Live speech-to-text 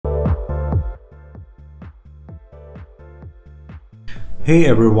Hey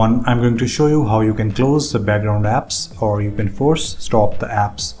everyone, I'm going to show you how you can close the background apps or you can force stop the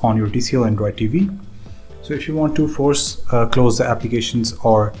apps on your TCL Android TV. So if you want to force close the applications,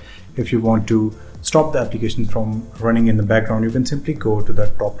 or if you want to stop the application from running in the background, you can simply go to the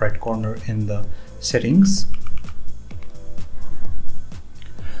top right corner in the settings.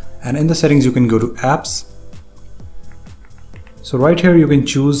 And in the settings you can go to apps. So right here you can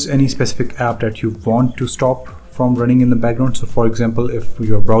choose any specific app that you want to stop from running in the background. So for example, if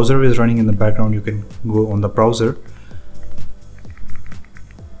your browser is running in the background, you can go on the browser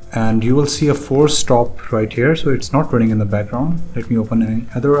and you will see a force stop right here. So it's not running in the background. Let me open any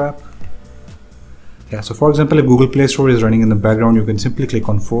other app. Yeah, so for example, if Google Play Store is running in the background, you can simply click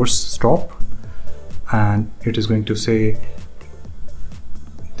on force stop and it is going to say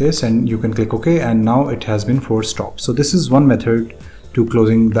this, and you can click OK, and now it has been force stopped. So this is one method to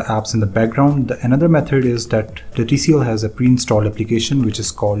closing the apps in the background. Another method is that the TCL has a pre-installed application which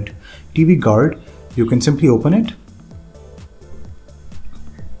is called TV Guard. You can simply open it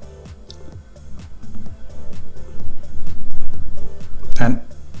and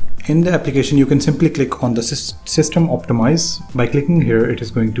in the application you can simply click on the system optimize. By clicking here, it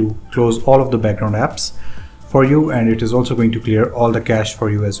is going to close all of the background apps for you, and it is also going to clear all the cache for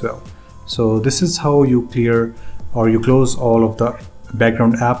you as well. So this is how you clear or you close all of the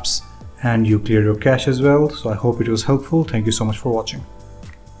background apps and you clear your cache as well. So I hope it was helpful. Thank you so much for watching.